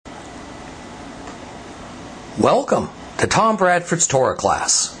Welcome to Tom Bradford's Torah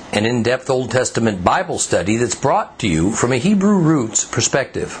class, an in-depth Old Testament Bible study that's brought to you from a Hebrew roots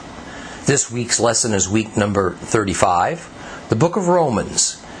perspective. This week's lesson is week number 35, the book of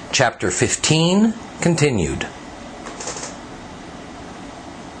Romans, chapter 15, continued.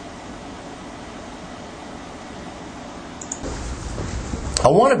 I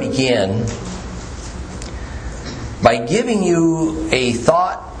want to begin by giving you a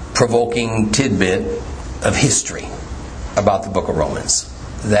thought-provoking tidbit of history about the book of Romans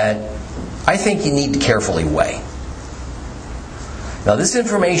that I think you need to carefully weigh. Now, this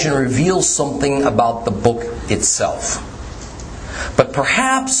information reveals something about the book itself, but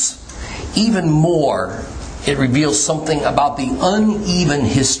perhaps even more, it reveals something about the uneven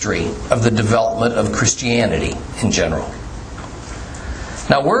history of the development of Christianity in general.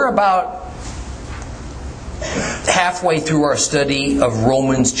 Now, we're about halfway through our study of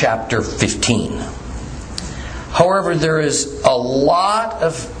Romans chapter 15. However, there is a lot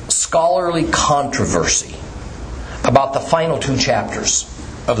of scholarly controversy about the final two chapters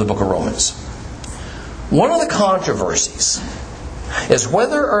of the book of Romans. One of the controversies is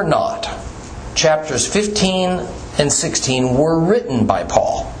whether or not chapters 15 and 16 were written by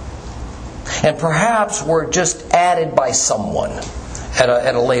Paul, and perhaps were just added by someone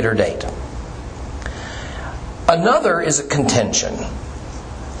at a later date. Another is a contention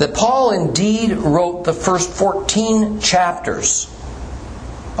that Paul indeed wrote the first 14 chapters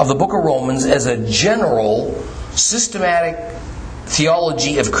of the book of Romans as a general, systematic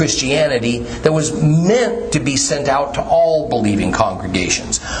theology of Christianity that was meant to be sent out to all believing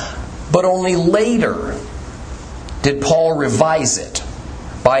congregations. But only later did Paul revise it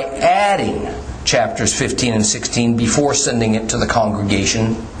by adding chapters 15 and 16 before sending it to the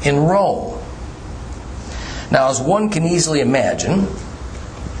congregation in Rome. Now, as one can easily imagine,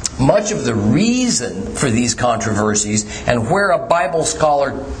 much of the reason for these controversies and where a Bible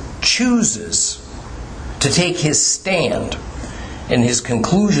scholar chooses to take his stand and his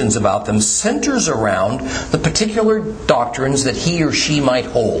conclusions about them centers around the particular doctrines that he or she might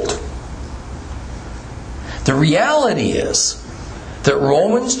hold. The reality is that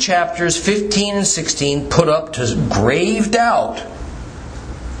Romans chapters 15 and 16 put up to grave doubt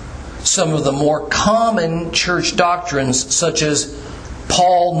some of the more common church doctrines, such as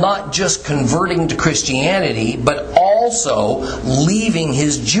Paul not just converting to Christianity, but also leaving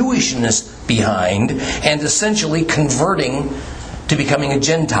his Jewishness behind and essentially converting to becoming a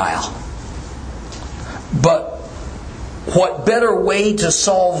Gentile. But what better way to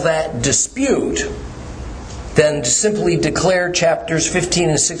solve that dispute than to simply declare chapters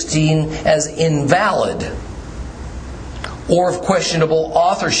 15 and 16 as invalid, or of questionable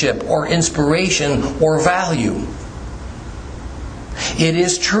authorship or inspiration or value? It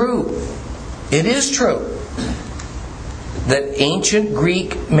is true that ancient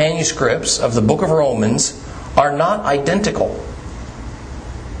Greek manuscripts of the book of Romans are not identical.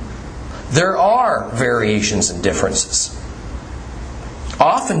 There are variations and differences,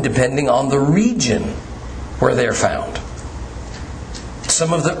 often depending on the region where they're found.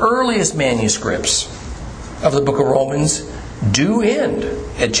 Some of the earliest manuscripts of the book of Romans do end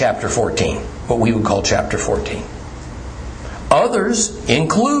at chapter 14, what we would call chapter 14. Others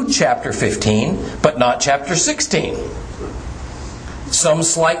include chapter 15, but not chapter 16. Some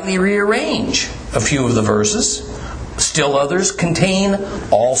slightly rearrange a few of the verses. Still others contain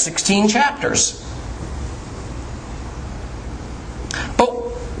all 16 chapters. But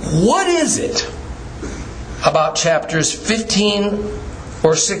what is it about chapters 15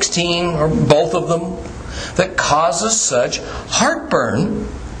 or 16, or both of them, that causes such heartburn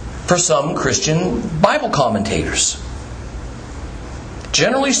for some Christian Bible commentators?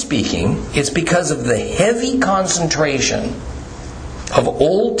 Generally speaking, it's because of the heavy concentration of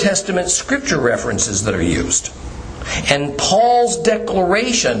Old Testament scripture references that are used, and Paul's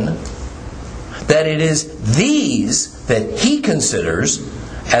declaration that it is these that he considers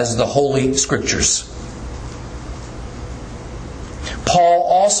as the Holy Scriptures. Paul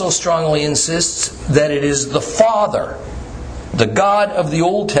also strongly insists that it is the Father, the God of the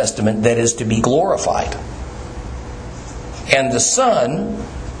Old Testament, that is to be glorified, and the Son,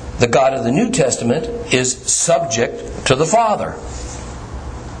 the God of the New Testament, is subject to the Father.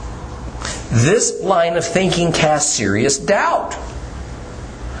 This line of thinking casts serious doubt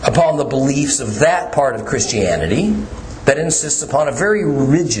upon the beliefs of that part of Christianity that insists upon a very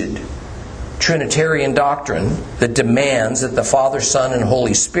rigid Trinitarian doctrine that demands that the Father, Son, and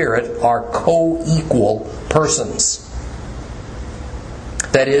Holy Spirit are co-equal persons.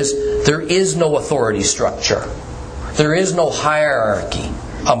 That is, there is no authority structure. There is no hierarchy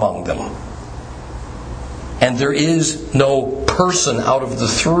among them. And there is no person out of the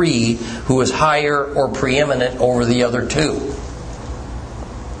three who is higher or preeminent over the other two.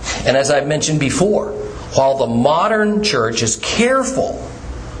 And as I've mentioned before, while the modern church is careful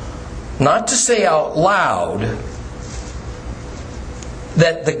not to say out loud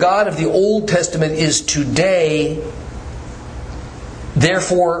that the God of the Old Testament is today,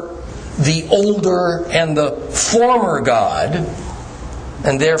 therefore the older and the former God,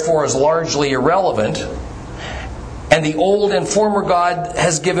 and therefore is largely irrelevant, and the old and former God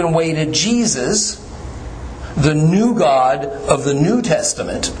has given way to Jesus, the new God of the New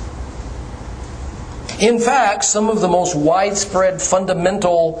Testament. In fact, some of the most widespread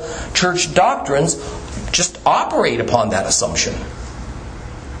fundamental church doctrines just operate upon that assumption.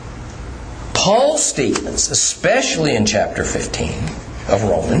 Paul's statements, especially in chapter 15 of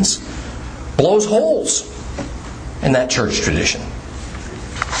Romans, blows holes in that church tradition.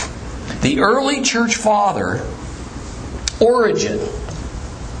 The early church father, Origen,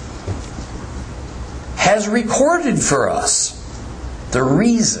 has recorded for us the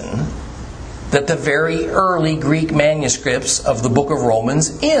reason that the very early Greek manuscripts of the book of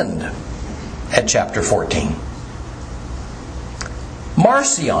Romans end at chapter 14.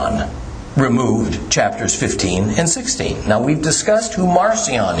 Marcion removed chapters 15 and 16. Now, we've discussed who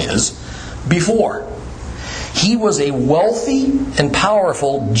Marcion is before. He was a wealthy and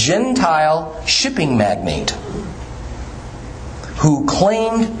powerful Gentile shipping magnate who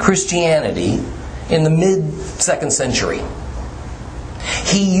claimed Christianity in the mid-2nd century.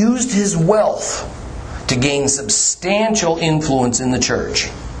 He used his wealth to gain substantial influence in the church.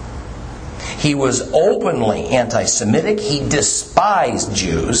 He was openly anti-Semitic. He despised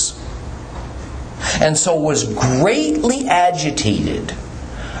Jews, and so was greatly agitated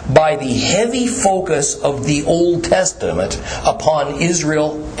by the heavy focus of the Old Testament upon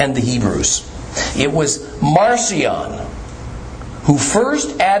Israel and the Hebrews. It was Marcion who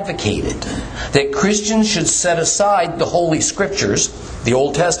first advocated that Christians should set aside the Holy Scriptures, the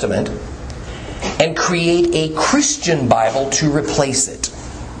Old Testament, and create a Christian Bible to replace it.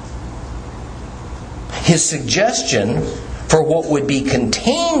 His suggestion for what would be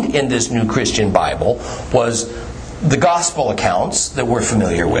contained in this new Christian Bible was the gospel accounts that we're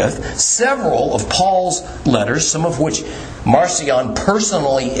familiar with, several of Paul's letters, some of which Marcion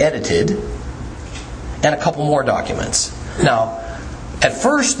personally edited, and a couple more documents. Now, at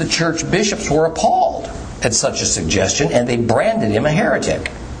first the church bishops were appalled at such a suggestion, and they branded him a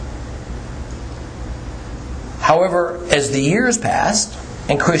heretic. However, as the years passed,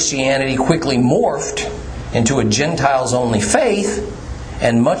 and Christianity quickly morphed into a Gentiles-only faith,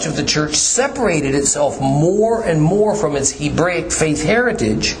 and much of the church separated itself more and more from its Hebraic faith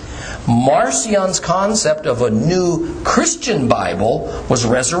heritage, Marcion's concept of a new Christian Bible was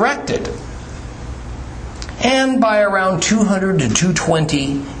resurrected. And by around 200 to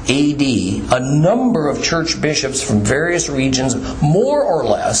 220 AD, a number of church bishops from various regions, more or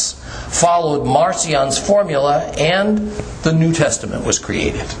less, followed Marcion's formula, and the New Testament was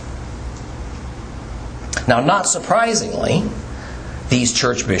created. Now, not surprisingly, these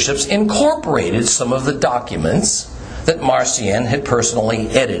church bishops incorporated some of the documents that Marcion had personally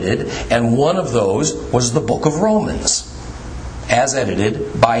edited, and one of those was the book of Romans, as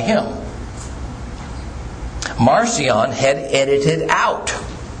edited by him. Marcion had edited out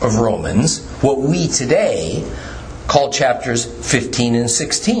of Romans what we today call chapters 15 and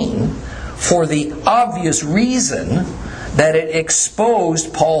 16 for the obvious reason that it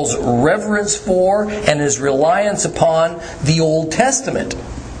exposed Paul's reverence for and his reliance upon the Old Testament,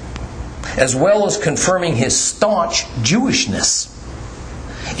 as well as confirming his staunch Jewishness.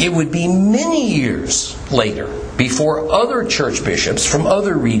 It would be many years later before other church bishops from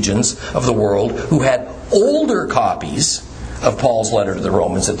other regions of the world who had older copies of Paul's letter to the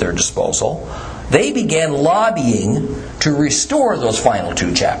Romans at their disposal, they began lobbying to restore those final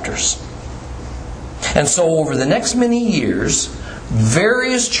two chapters. And so over the next many years,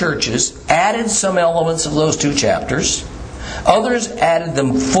 various churches added some elements of those two chapters. Others added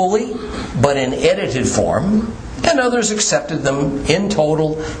them fully, but in edited form. And others accepted them in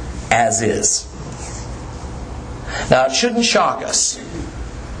total as is. Now, it shouldn't shock us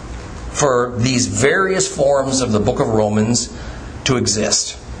for these various forms of the book of Romans to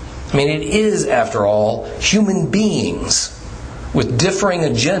exist. I mean, it is, after all, human beings with differing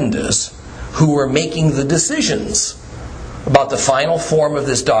agendas who are making the decisions about the final form of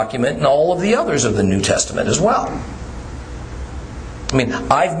this document and all of the others of the New Testament as well. I mean,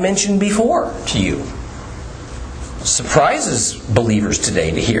 I've mentioned before to you, surprises believers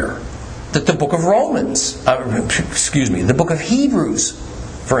today to hear that the book of the book of Hebrews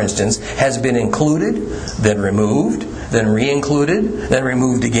for instance, has been included, then removed, then re-included, then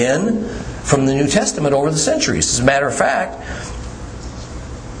removed again from the New Testament over the centuries. As a matter of fact,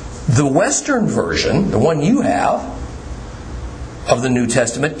 the Western version, the one you have of the New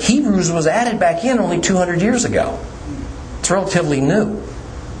Testament, Hebrews was added back in only 200 years ago. It's relatively new.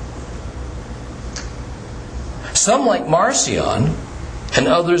 Some, like Marcion and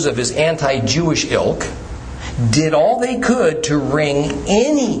others of his anti-Jewish ilk, did all they could to wring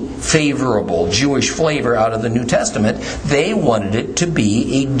any favorable Jewish flavor out of the New Testament. They wanted it to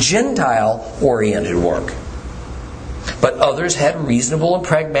be a Gentile-oriented work. But others had reasonable and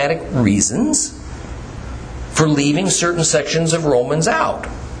pragmatic reasons for leaving certain sections of Romans out.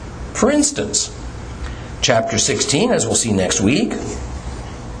 For instance, chapter 16, as we'll see next week,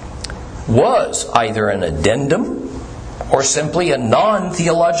 was either an addendum or simply a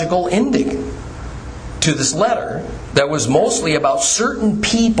non-theological ending to this letter that was mostly about certain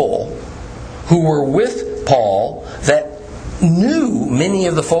people who were with Paul that knew many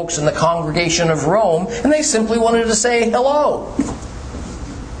of the folks in the congregation of Rome, and they simply wanted to say hello.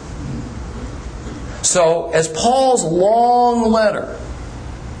 So, as Paul's long letter,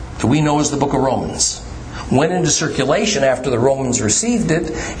 that we know as the book of Romans, went into circulation after the Romans received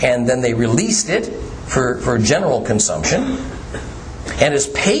it, and then they released it for general consumption, and his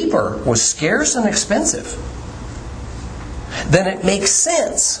paper was scarce and expensive, then it makes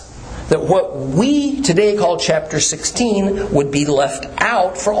sense that what we today call chapter 16 would be left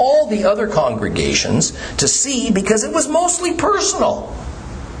out for all the other congregations to see, because it was mostly personal.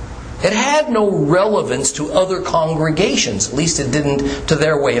 It had no relevance to other congregations, at least it didn't to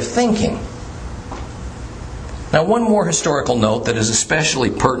their way of thinking. Now, one more historical note that is especially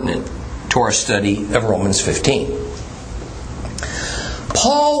pertinent to our study of Romans 15.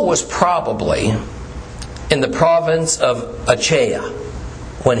 Paul was probably in the province of Achaia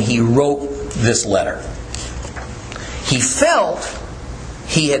when he wrote this letter. He felt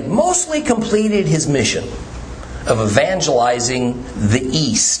he had mostly completed his mission of evangelizing the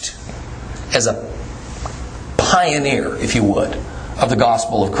East as a pioneer, if you would, of the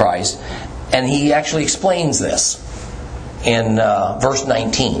gospel of Christ. And he actually explains this in verse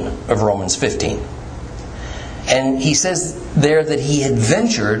 19 of Romans 15. And he says there that he had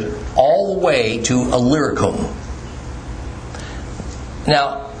ventured all the way to Illyricum.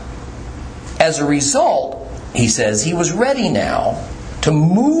 Now, as a result, he says, he was ready now to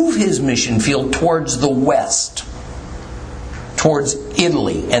move his mission field towards the west, towards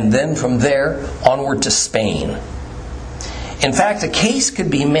Italy, and then from there onward to Spain. In fact, a case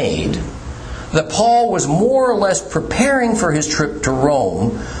could be made that Paul was more or less preparing for his trip to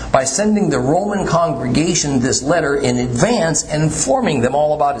Rome by sending the Roman congregation this letter in advance and informing them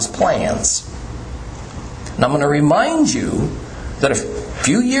all about his plans. And I'm going to remind you that a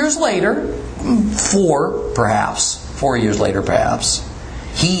few years later, 4 years later perhaps,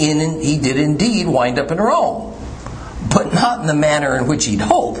 he did indeed wind up in Rome, but not in the manner in which he'd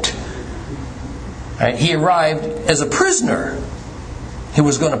hoped. Right? He arrived as a prisoner. He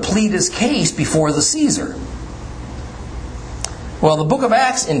was going to plead his case before the Caesar. Well, the book of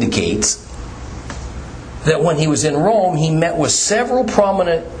Acts indicates that when he was in Rome, he met with several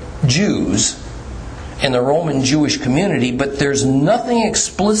prominent Jews in the Roman Jewish community, but there's nothing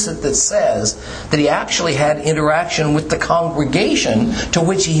explicit that says that he actually had interaction with the congregation to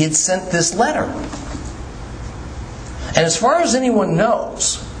which he had sent this letter. And as far as anyone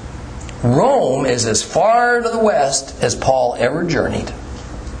knows, Rome is as far to the west as Paul ever journeyed.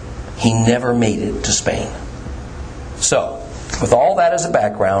 He never made it to Spain. So, with all that as a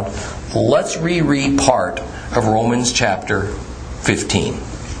background, let's reread part of Romans chapter 15.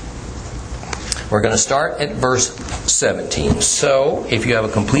 We're going to start at verse 17. So, if you have a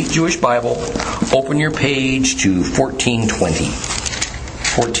complete Jewish Bible, open your page to 1420.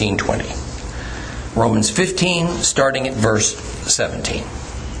 1420. Romans 15, starting at verse 17.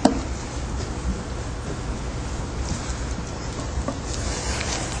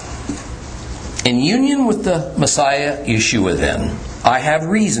 In union with the Messiah Yeshua then, I have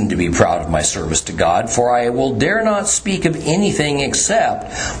reason to be proud of my service to God, for I will dare not speak of anything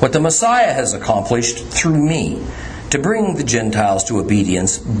except what the Messiah has accomplished through me, to bring the Gentiles to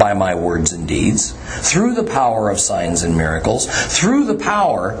obedience by my words and deeds, through the power of signs and miracles, through the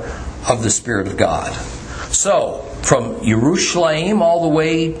power of the Spirit of God. So, from Jerusalem all the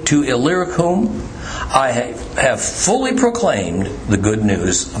way to Illyricum, I have fully proclaimed the good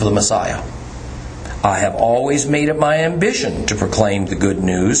news of the Messiah. I have always made it my ambition to proclaim the good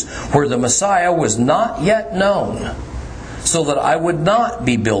news where the Messiah was not yet known, so that I would not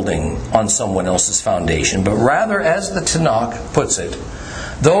be building on someone else's foundation, but rather, as the Tanakh puts it,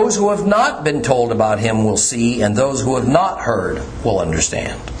 Those who have not been told about him will see, and those who have not heard will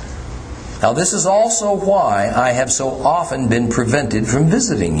understand. Now this is also why I have so often been prevented from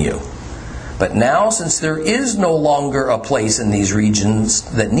visiting you. But now, since there is no longer a place in these regions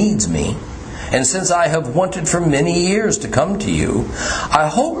that needs me, and since I have wanted for many years to come to you, I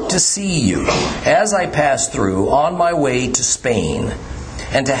hope to see you as I pass through on my way to Spain,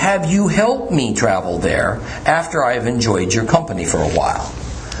 and to have you help me travel there after I have enjoyed your company for a while.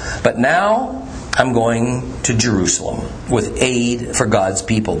 But now I'm going to Jerusalem with aid for God's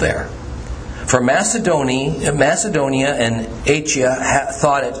people there. For Macedonia and Achaia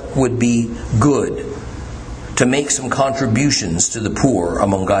thought it would be good to make some contributions to the poor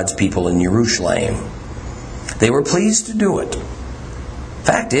among God's people in Jerusalem. They were pleased to do it.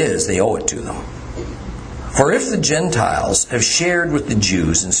 Fact is, they owe it to them. For if the Gentiles have shared with the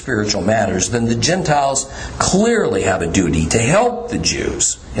Jews in spiritual matters, then the Gentiles clearly have a duty to help the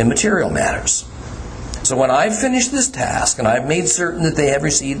Jews in material matters. So when I've finished this task, and I've made certain that they have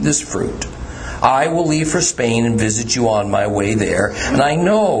received this fruit, I will leave for Spain and visit you on my way there. And I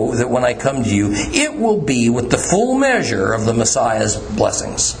know that when I come to you, it will be with the full measure of the Messiah's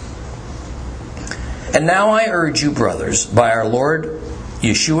blessings. And now I urge you, brothers, by our Lord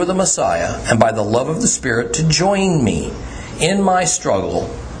Yeshua the Messiah, and by the love of the Spirit, to join me in my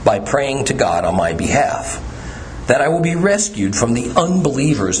struggle by praying to God on my behalf, that I will be rescued from the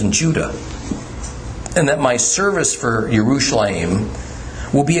unbelievers in Judah, and that my service for Jerusalem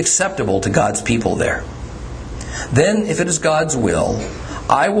will be acceptable to God's people there. Then, if it is God's will,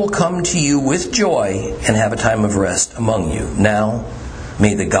 I will come to you with joy and have a time of rest among you. Now,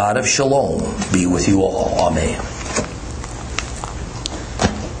 may the God of Shalom be with you all. Amen.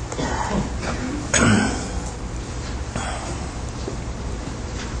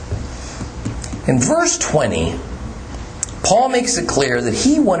 In verse 20, Paul makes it clear that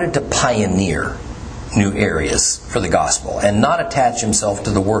he wanted to pioneer new areas for the gospel and not attach himself to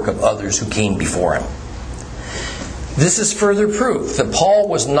the work of others who came before him. This is further proof that Paul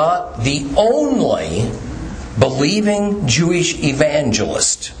was not the only believing Jewish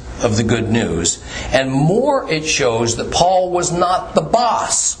evangelist of the good news, and more, it shows that Paul was not the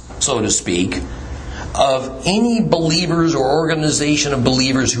boss, so to speak, of any believers or organization of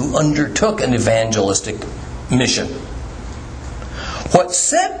believers who undertook an evangelistic mission. What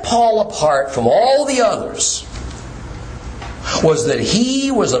set Paul apart from all the others was that he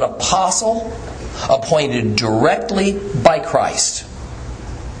was an apostle appointed directly by Christ,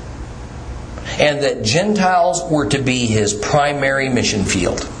 and that Gentiles were to be his primary mission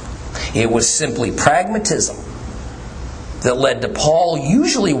field. It was simply pragmatism that led to Paul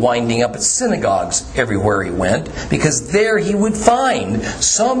usually winding up at synagogues everywhere he went, because there he would find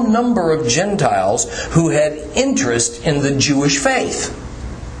some number of Gentiles who had interest in the Jewish faith.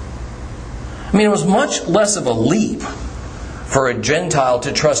 I mean, it was much less of a leap for a Gentile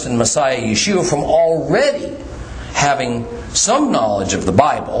to trust in Messiah Yeshua from already having some knowledge of the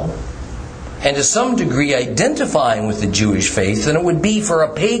Bible and to some degree identifying with the Jewish faith than it would be for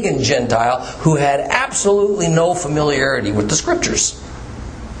a pagan Gentile who had absolutely no familiarity with the Scriptures.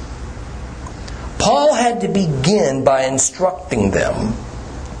 Paul had to begin by instructing them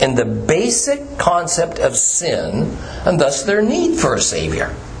in the basic concept of sin and thus their need for a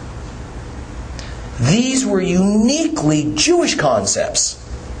Savior. These were uniquely Jewish concepts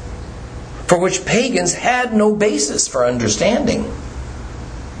for which pagans had no basis for understanding.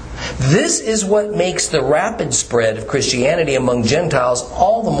 This is what makes the rapid spread of Christianity among Gentiles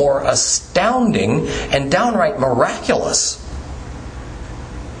all the more astounding and downright miraculous.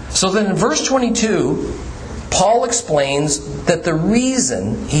 So then in verse 22, Paul explains that the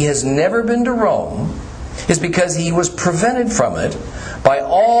reason he has never been to Rome is because he was prevented from it by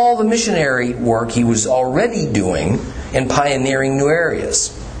all the missionary work he was already doing in pioneering new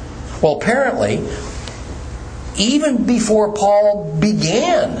areas. Well, apparently, even before Paul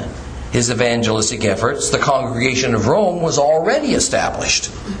began his evangelistic efforts, the congregation of Rome was already established.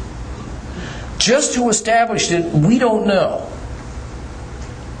 Just who established it, we don't know.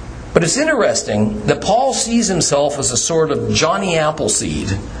 But it's interesting that Paul sees himself as a sort of Johnny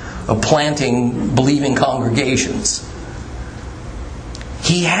Appleseed of planting believing congregations.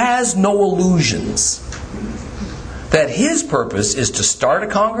 He has no illusions that his purpose is to start a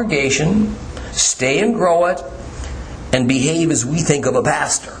congregation, stay and grow it, and behave as we think of a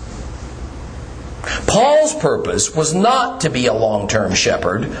pastor. Paul's purpose was not to be a long-term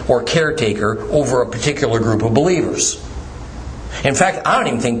shepherd or caretaker over a particular group of believers. In fact, I don't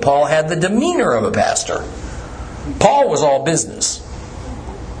even think Paul had the demeanor of a pastor. Paul was all business.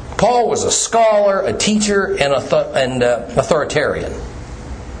 Paul was a scholar, a teacher, and authoritarian.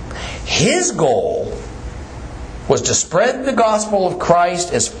 His goal was to spread the gospel of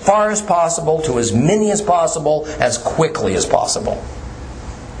Christ as far as possible, to as many as possible, as quickly as possible.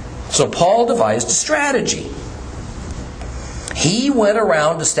 So Paul devised a strategy. He went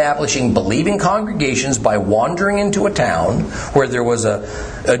around establishing believing congregations by wandering into a town where there was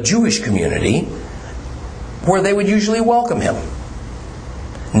a Jewish community, where they would usually welcome him.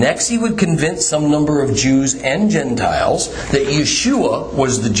 Next, he would convince some number of Jews and Gentiles that Yeshua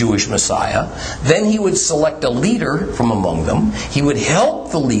was the Jewish Messiah. Then he would select a leader from among them. He would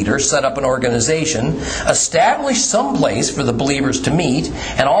help the leader set up an organization, establish some place for the believers to meet,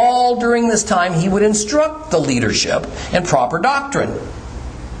 and all during this time he would instruct the leadership in proper doctrine.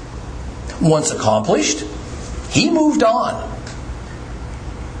 Once accomplished, he moved on.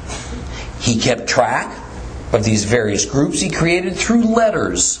 He kept track of these various groups he created through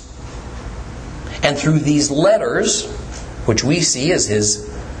letters. And through these letters, which we see as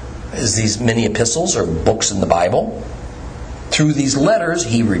these many epistles or books in the Bible, through these letters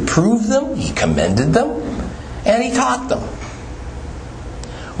he reproved them, he commended them, and he taught them.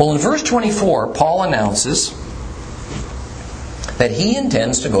 Well, in verse 24, Paul announces that he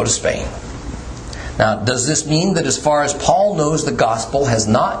intends to go to Spain. Now, does this mean that as far as Paul knows, the gospel has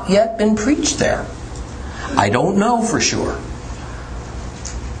not yet been preached there? I don't know for sure.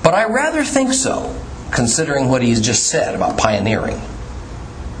 But I rather think so, considering what he's just said about pioneering.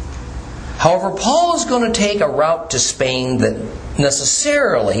 However, Paul is going to take a route to Spain that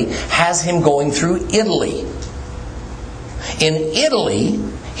necessarily has him going through Italy. In Italy,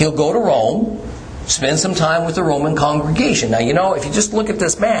 he'll go to Rome, spend some time with the Roman congregation. Now, if you just look at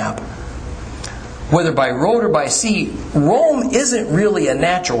this map, whether by road or by sea, Rome isn't really a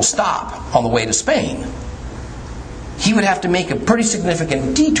natural stop on the way to Spain. He would have to make a pretty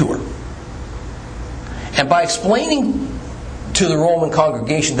significant detour. And by explaining to the Roman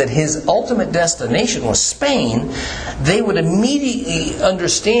congregation that his ultimate destination was Spain, they would immediately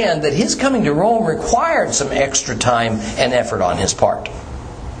understand that his coming to Rome required some extra time and effort on his part.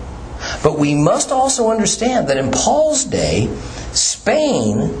 But we must also understand that in Paul's day,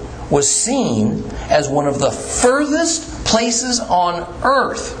 Spain was seen as one of the furthest places on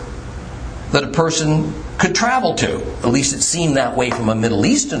earth that a person could travel to. At least it seemed that way from a Middle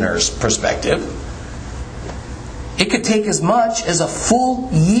Easterner's perspective. It could take as much as a full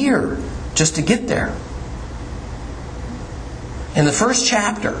year just to get there. In the first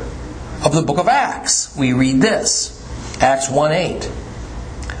chapter of the book of Acts, we read this. Acts 1:8.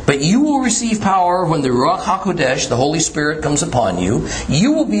 But you will receive power when the Ruach HaKodesh, the Holy Spirit, comes upon you.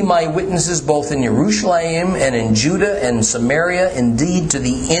 You will be my witnesses both in Jerusalem and in Judah and Samaria, indeed to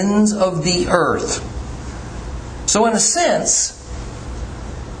the ends of the earth. So in a sense,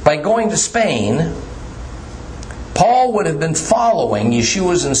 by going to Spain, Paul would have been following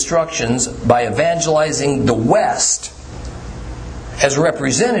Yeshua's instructions by evangelizing the West as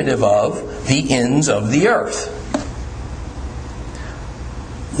representative of the ends of the earth.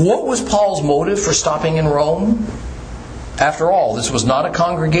 What was Paul's motive for stopping in Rome? After all, this was not a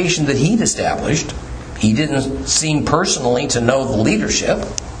congregation that he'd established. He didn't seem personally to know the leadership.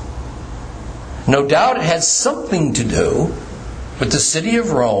 No doubt it had something to do with the city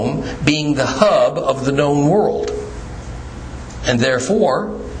of Rome being the hub of the known world, and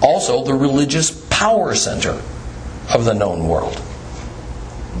therefore also the religious power center of the known world.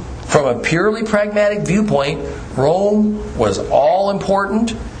 From a purely pragmatic viewpoint, Rome was all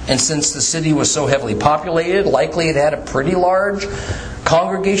important, and since the city was so heavily populated, likely it had a pretty large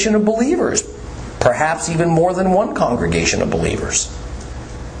congregation of believers, perhaps even more than one congregation of believers.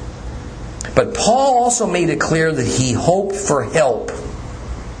 But Paul also made it clear that he hoped for help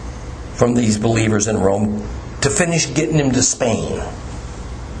from these believers in Rome to finish getting him to Spain.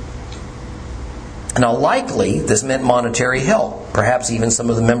 Now likely this meant monetary help, perhaps even some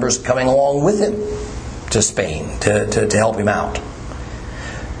of the members coming along with him to Spain to help him out.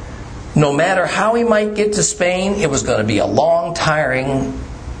 No matter how he might get to Spain, it was going to be a long, tiring,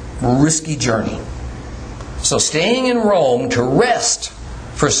 risky journey. So staying in Rome to rest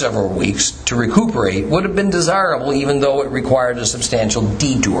for several weeks to recuperate would have been desirable, even though it required a substantial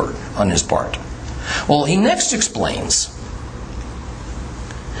detour on his part. Well, he next explains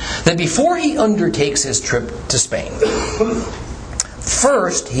that before he undertakes his trip to Spain,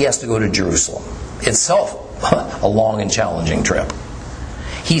 first he has to go to Jerusalem, itself a long and challenging trip.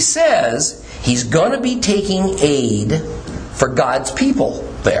 He says he's going to be taking aid for God's people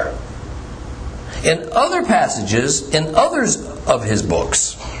there. In other passages, in others of his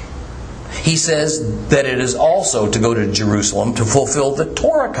books, he says that it is also to go to Jerusalem to fulfill the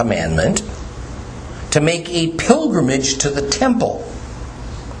Torah commandment to make a pilgrimage to the temple.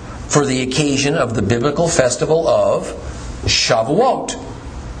 for the occasion of the biblical festival of Shavuot,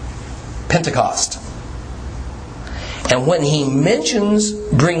 Pentecost. And when he mentions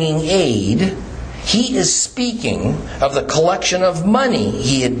bringing aid, he is speaking of the collection of money.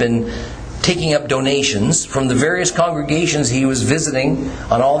 He had been taking up donations from the various congregations he was visiting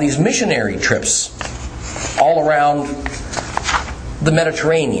on all these missionary trips all around the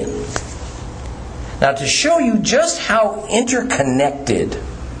Mediterranean. Now, to show you just how interconnected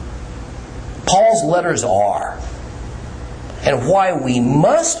Paul's letters are, and why we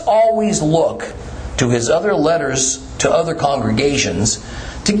must always look to his other letters to other congregations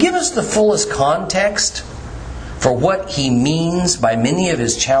to give us the fullest context for what he means by many of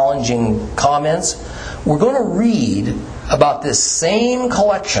his challenging comments, we're going to read about this same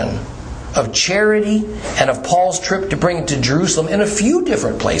collection of charity and of Paul's trip to bring it to Jerusalem in a few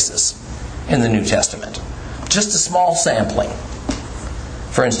different places in the New Testament. Just a small sampling.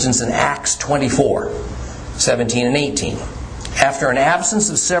 For instance, in Acts 24, 17 and 18. After an absence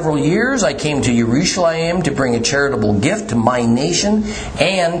of several years, I came to Jerusalem to bring a charitable gift to my nation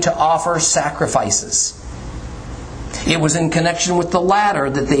and to offer sacrifices. It was in connection with the latter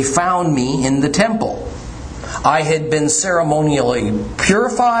that they found me in the temple. I had been ceremonially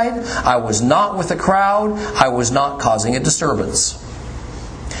purified. I was not with the crowd. I was not causing a disturbance.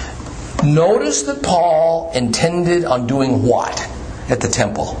 Notice that Paul intended on doing what at the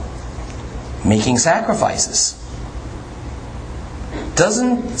temple? Making sacrifices.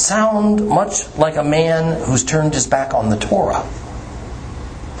 Doesn't sound much like a man who's turned his back on the Torah,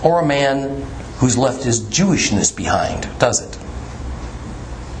 or a man who's left his Jewishness behind, does it?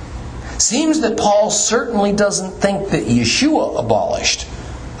 Seems that Paul certainly doesn't think that Yeshua abolished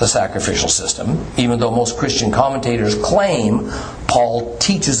the sacrificial system, even though most Christian commentators claim Paul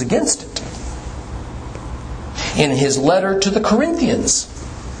teaches against it. In his letter to the Corinthians,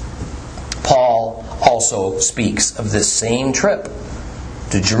 Paul also speaks of this same trip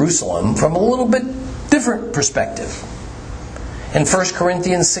to Jerusalem from a little bit different perspective. In 1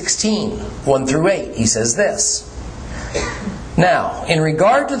 Corinthians 16, 1 through 8, he says this: Now, in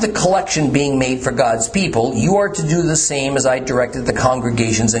regard to the collection being made for God's people, you are to do the same as I directed the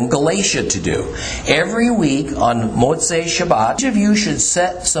congregations in Galatia to do. Every week on Motzei Shabbat, each of you should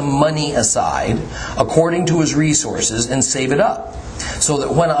set some money aside according to his resources and save it up, so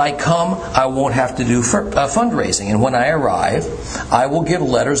that when I come, I won't have to do fundraising. And when I arrive, I will give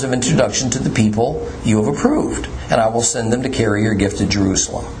letters of introduction to the people you have approved, and I will send them to carry your gift to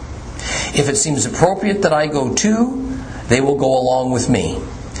Jerusalem. If it seems appropriate that I go too, they will go along with me.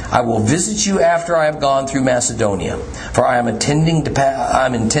 I will visit you after I have gone through Macedonia, for I'm intending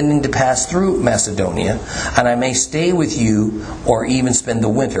to pass through Macedonia, and I may stay with you or even spend the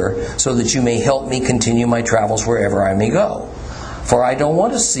winter, so that you may help me continue my travels wherever I may go. For I don't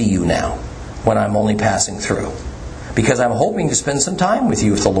want to see you now, when I'm only passing through, because I'm hoping to spend some time with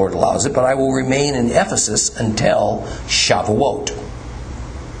you if the Lord allows it, but I will remain in Ephesus until Shavuot.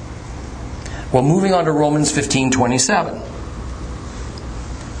 Well, moving on to Romans 15:27.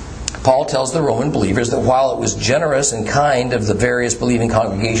 Paul tells the Roman believers that while it was generous and kind of the various believing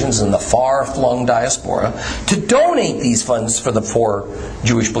congregations in the far-flung diaspora to donate these funds for the poor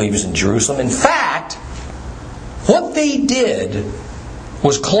Jewish believers in Jerusalem, in fact, what they did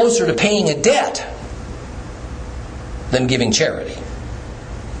was closer to paying a debt than giving charity.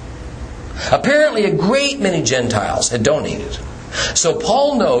 Apparently, a great many Gentiles had donated. So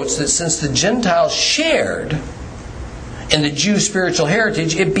Paul notes that since the Gentiles shared in the Jews' spiritual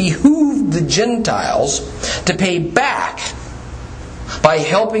heritage, it behooved the Gentiles to pay back by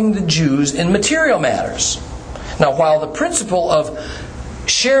helping the Jews in material matters. Now, while the principle of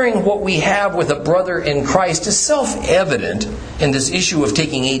sharing what we have with a brother in Christ is self-evident in this issue of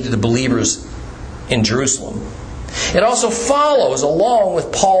taking aid to the believers in Jerusalem, it also follows along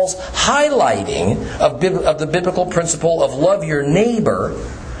with Paul's highlighting of the biblical principle of love your neighbor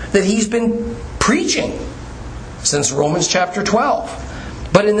that he's been preaching since Romans chapter 12.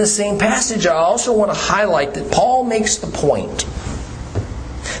 But in this same passage, I also want to highlight that Paul makes the point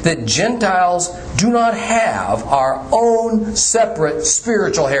that Gentiles do not have our own separate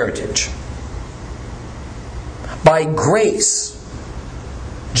spiritual heritage. By grace,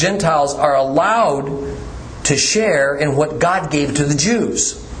 Gentiles are allowed to share in what God gave to the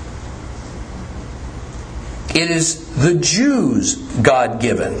Jews. It is the Jews'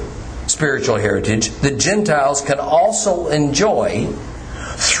 God-given spiritual heritage that Gentiles can also enjoy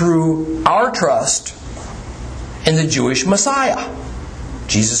through our trust in the Jewish Messiah,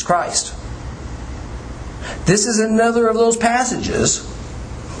 Jesus Christ. This is another of those passages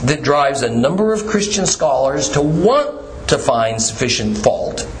that drives a number of Christian scholars to want to find sufficient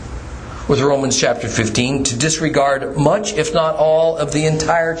fault with Romans chapter 15 to disregard much, if not all, of the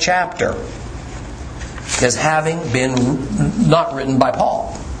entire chapter as having been not written by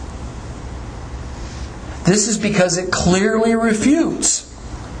Paul. This is because it clearly refutes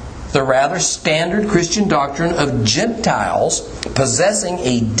the rather standard Christian doctrine of Gentiles possessing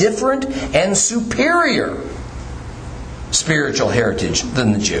a different and superior spiritual heritage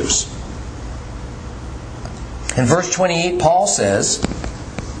than the Jews. In verse 28, Paul says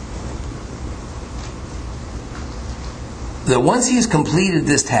that once he has completed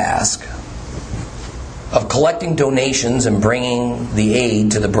this task of collecting donations and bringing the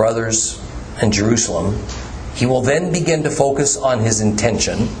aid to the brothers in Jerusalem, he will then begin to focus on his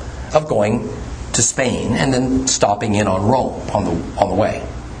intention of going to Spain and then stopping in on Rome on the way.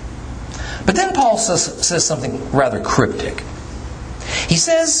 But then Paul says something rather cryptic. He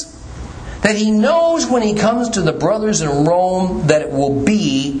says that he knows when he comes to the brothers in Rome that it will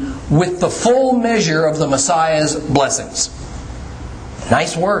be with the full measure of the Messiah's blessings.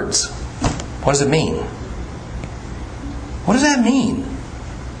 Nice words. What does it mean? What does that mean?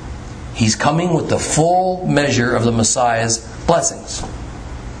 He's coming with the full measure of the Messiah's blessings.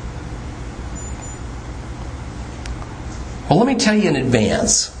 Well, let me tell you in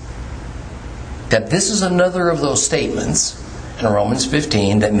advance that this is another of those statements in Romans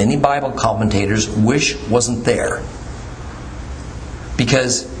 15 that many Bible commentators wish wasn't there,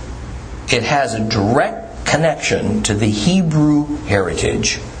 because it has a direct connection to the Hebrew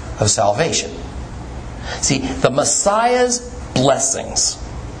heritage of salvation. See, the Messiah's blessings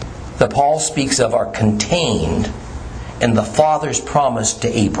that Paul speaks of are contained in the Father's promise to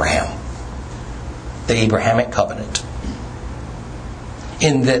Abraham, the Abrahamic covenant,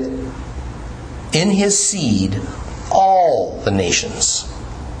 in that in his seed all the nations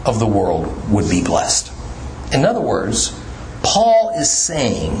of the world would be blessed. In other words, Paul is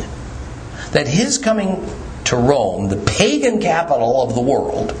saying that his coming to Rome, the pagan capital of the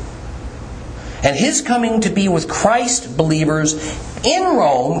world, and his coming to be with Christ believers in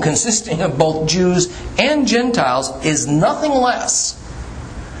Rome, consisting of both Jews and Gentiles, is nothing less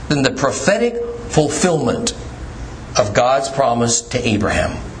than the prophetic fulfillment of God's promise to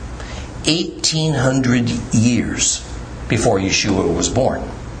Abraham 1,800 years before Yeshua was born.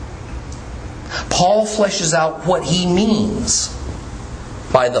 Paul fleshes out what he means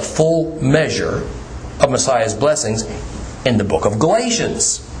by the full measure of Messiah's blessings in the book of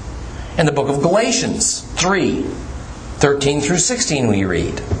Galatians. In the book of Galatians 3:13 through 16 we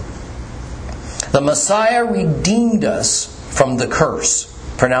read, "The Messiah redeemed us from the curse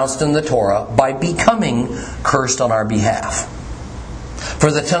pronounced in the Torah by becoming cursed on our behalf.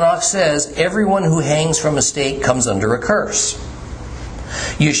 For the Tanakh says, everyone who hangs from a stake comes under a curse.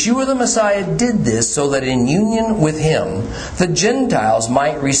 Yeshua the Messiah did this so that in union with him, the Gentiles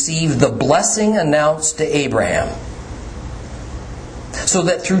might receive the blessing announced to Abraham, so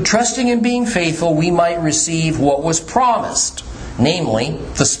that through trusting and being faithful, we might receive what was promised, namely,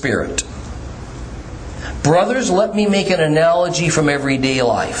 the Spirit. Brothers, let me make an analogy from everyday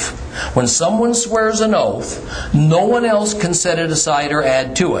life. When someone swears an oath, no one else can set it aside or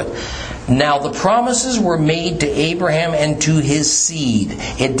add to it. Now the promises were made to Abraham and to his seed.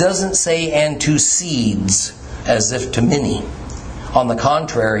 It doesn't say and to seeds, as if to many. On the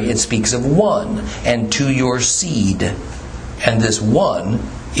contrary, it speaks of one, and to your seed. And this one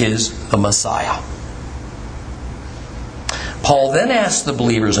is the Messiah." Paul then asked the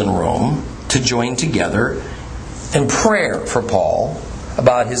believers in Rome to join together in prayer for Paul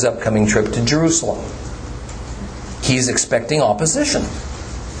about his upcoming trip to Jerusalem. He's expecting opposition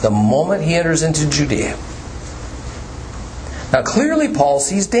the moment he enters into Judea. Now clearly Paul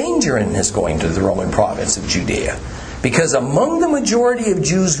sees danger in his going to the Roman province of Judea, because among the majority of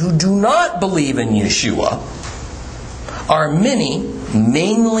Jews who do not believe in Yeshua are many,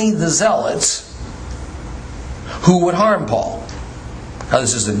 mainly the Zealots, who would harm Paul. Now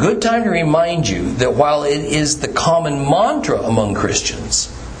this is a good time to remind you that while it is the common mantra among Christians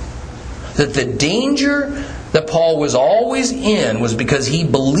that the danger that Paul was always in was because he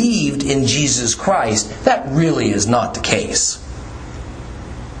believed in Jesus Christ, that really is not the case.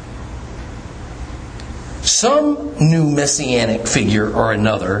 Some new messianic figure or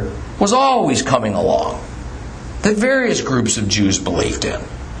another was always coming along that various groups of Jews believed in.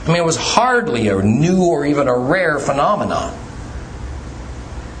 I mean, it was hardly a new or even a rare phenomenon.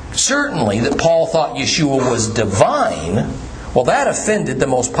 Certainly that Paul thought Yeshua was divine, well, that offended the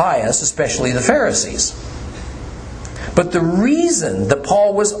most pious, especially the Pharisees. But the reason that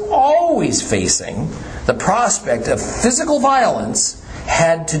Paul was always facing the prospect of physical violence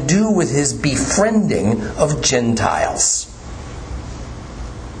had to do with his befriending of Gentiles.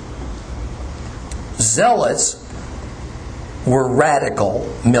 Zealots were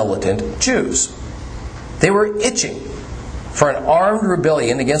radical, militant Jews. They were itching for an armed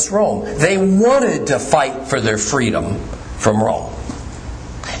rebellion against Rome. They wanted to fight for their freedom from Rome.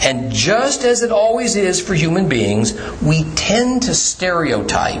 And just as it always is for human beings, we tend to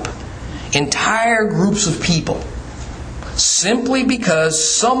stereotype entire groups of people simply because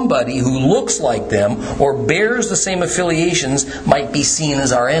somebody who looks like them or bears the same affiliations might be seen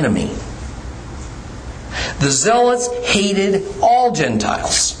as our enemy. The Zealots hated all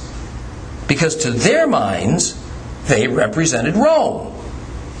Gentiles because to their minds, they represented Rome,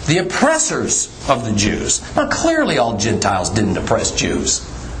 the oppressors of the Jews. Now, clearly all Gentiles didn't oppress Jews.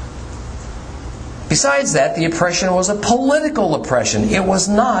 Besides that, the oppression was a political oppression. It was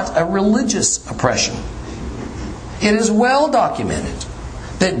not a religious oppression. It is well documented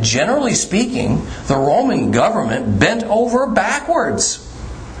that, generally speaking, the Roman government bent over backwards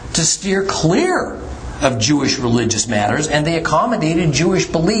to steer clear of Jewish religious matters, and they accommodated Jewish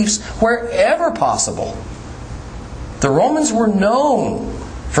beliefs wherever possible. The Romans were known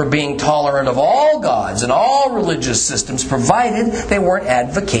for being tolerant of all gods and all religious systems, provided they weren't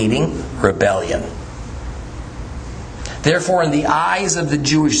advocating rebellion. Therefore, in the eyes of the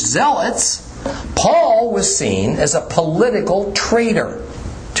Jewish zealots, Paul was seen as a political traitor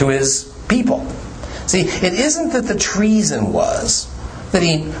to his people. See, it isn't that the treason was that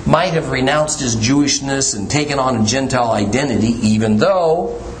he might have renounced his Jewishness and taken on a Gentile identity, even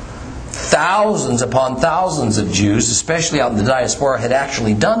though thousands upon thousands of Jews, especially out in the diaspora, had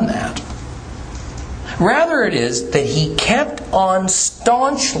actually done that. Rather, it is that he kept on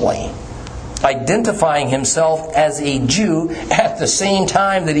staunchly identifying himself as a Jew at the same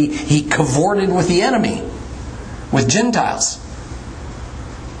time that he cavorted with the enemy, with Gentiles.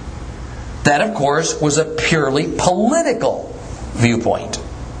 That, of course, was a purely political viewpoint.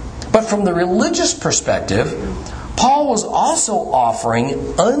 But from the religious perspective, Paul was also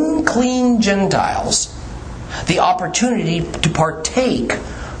offering unclean Gentiles the opportunity to partake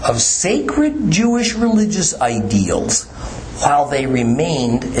of sacred Jewish religious ideals while they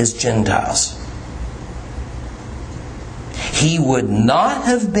remained as Gentiles. He would not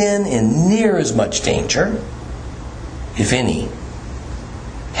have been in near as much danger, if any,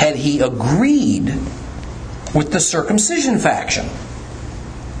 had he agreed with the circumcision faction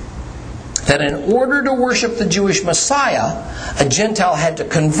that in order to worship the Jewish Messiah, a Gentile had to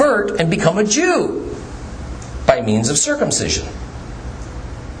convert and become a Jew by means of circumcision.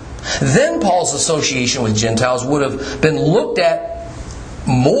 Then Paul's association with Gentiles would have been looked at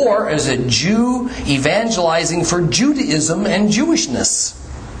more as a Jew evangelizing for Judaism and Jewishness.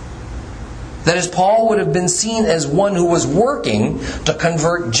 That is, Paul would have been seen as one who was working to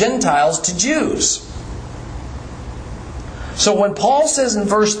convert Gentiles to Jews. So when Paul says in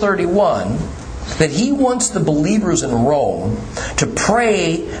verse 31 that he wants the believers in Rome to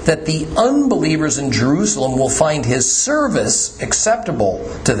pray that the unbelievers in Jerusalem will find his service acceptable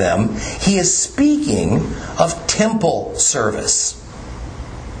to them, he is speaking of temple service.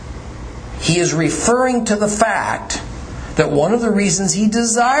 He is referring to the fact that one of the reasons he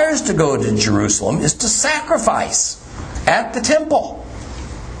desires to go to Jerusalem is to sacrifice at the temple.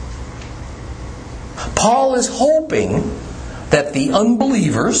 Paul is hoping that the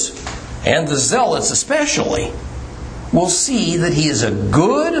unbelievers, and the zealots especially, will see that he is a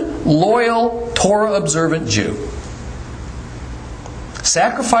good, loyal, Torah-observant Jew.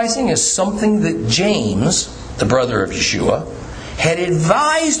 Sacrificing is something that James, the brother of Yeshua, had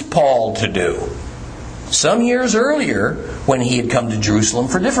advised Paul to do some years earlier when he had come to Jerusalem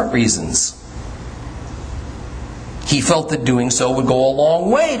for different reasons. He felt that doing so would go a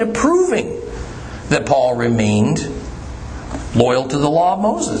long way to proving that Paul remained loyal to the law of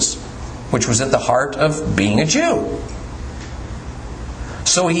Moses, which was at the heart of being a Jew.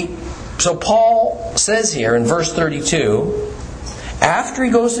 So Paul says here in verse 32, after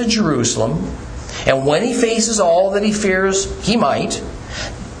he goes to Jerusalem, and when he faces all that he fears he might,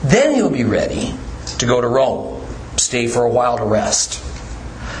 then he'll be ready to go to Rome, stay for a while to rest.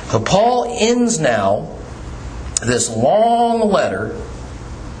 So Paul ends now this long letter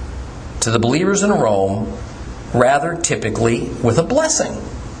to the believers in Rome rather typically with a blessing.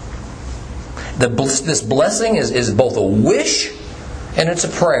 This blessing is both a wish and it's a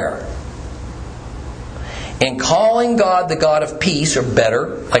prayer. In calling God the God of peace, or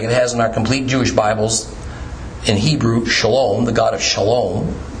better, like it has in our complete Jewish Bibles, in Hebrew, Shalom, the God of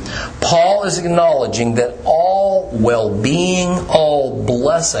Shalom, Paul is acknowledging that all well-being, all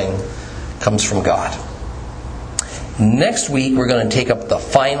blessing comes from God. Next week, we're going to take up the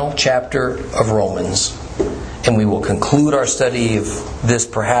final chapter of Romans. And we will conclude our study of this,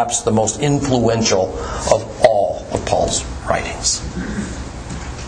 perhaps the most influential of all of Paul's writings.